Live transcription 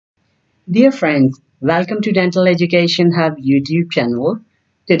Dear friends, welcome to Dental Education Hub YouTube channel.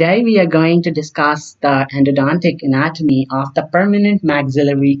 Today we are going to discuss the endodontic anatomy of the permanent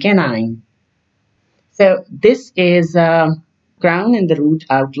maxillary canine. So this is a crown and the root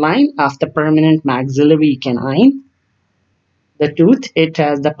outline of the permanent maxillary canine. The tooth, it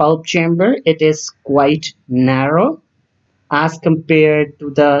has the pulp chamber. It is quite narrow as compared to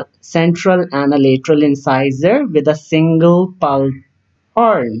the central and the lateral incisor with a single pulp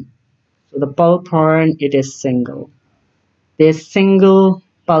horn. So the pulp horn, it is single. There's single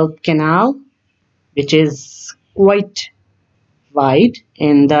pulp canal, which is quite wide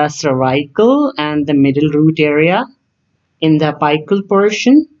in the cervical and the middle root area. In the apical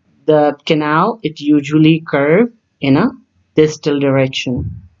portion, the canal, it usually curves in a distal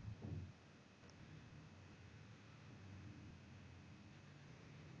direction.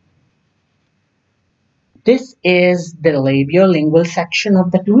 This is the labiolingual section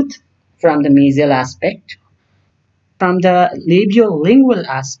of the tooth from the mesial aspect. From the labiolingual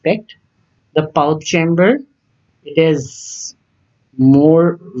aspect, the pulp chamber, it is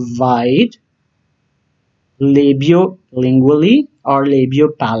more wide labiolingually or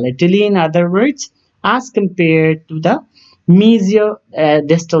labiopalatally, in other words, as compared to the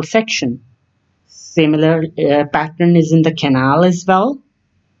mesiodistal section. Similar pattern is in the canal as well.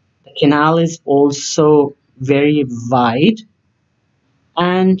 The canal is also very wide,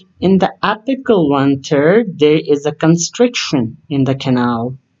 and in the apical 1/3 there is a constriction in the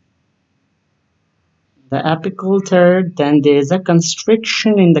canal. The apical third, then there is a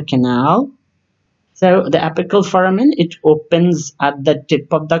constriction in the canal. So the apical foramen, it opens at the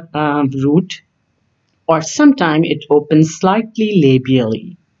tip of the root, or sometimes it opens slightly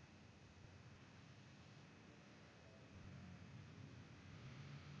labially.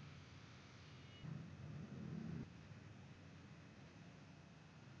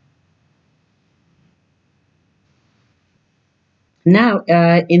 Now,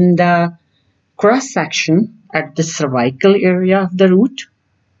 in the cross section at the cervical area of the root,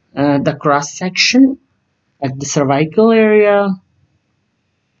 the cross section at the cervical area,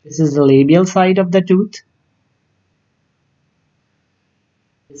 this is the labial side of the tooth.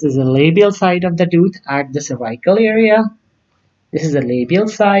 This is the labial side of the tooth at the cervical area. This is the labial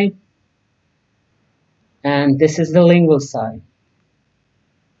side, and this is the lingual side.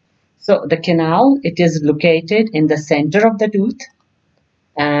 So the canal, it is located in the center of the tooth,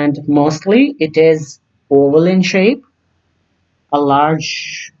 and mostly it is oval in shape. A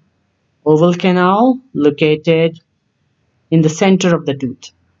large oval canal located in the center of the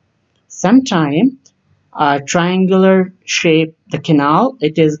tooth. Sometimes a triangular shape, the canal,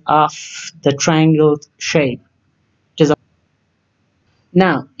 it is of the triangle shape.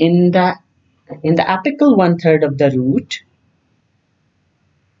 Now in the apical 1/3 of the root,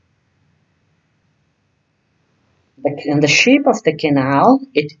 and the shape of the canal,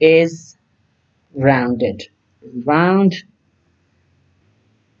 it is rounded, round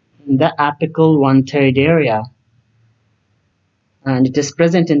in the apical 1/3 area, and it is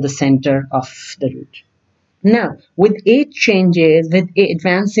present in the center of the root. Now, with age changes, with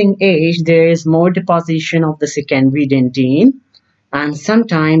advancing age, there is more deposition of the secondary dentine, and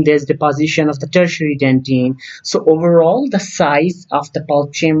sometimes there's deposition of the tertiary dentine. So overall, the size of the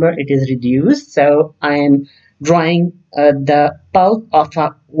pulp chamber, it is reduced. So I am drawing the pulp of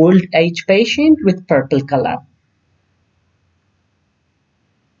an old age patient with purple color.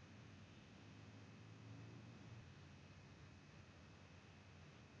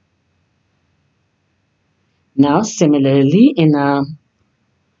 Now, similarly, in a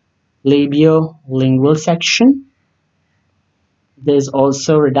labiolingual section, there's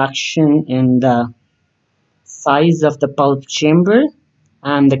also reduction in the size of the pulp chamber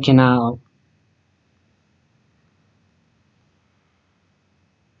and the canal.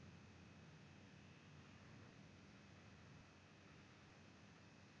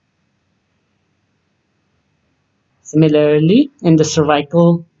 Similarly, in the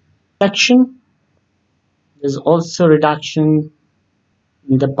cervical section, there's also reduction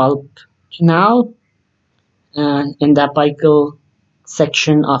in the pulp canal, and in the apical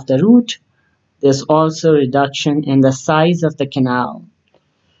section of the root, there's also reduction in the size of the canal.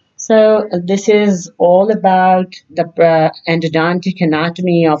 So this is all about the endodontic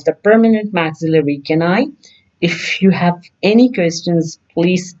anatomy of the permanent maxillary canine. If you have any questions,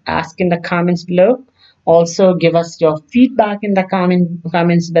 please ask in the comments below. Also, give us your feedback in the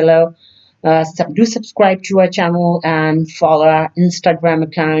comments below. Do subscribe to our channel and follow our Instagram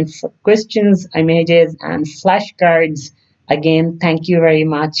account for questions, images, and flashcards. Again, thank you very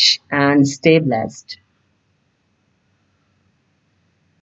much and stay blessed.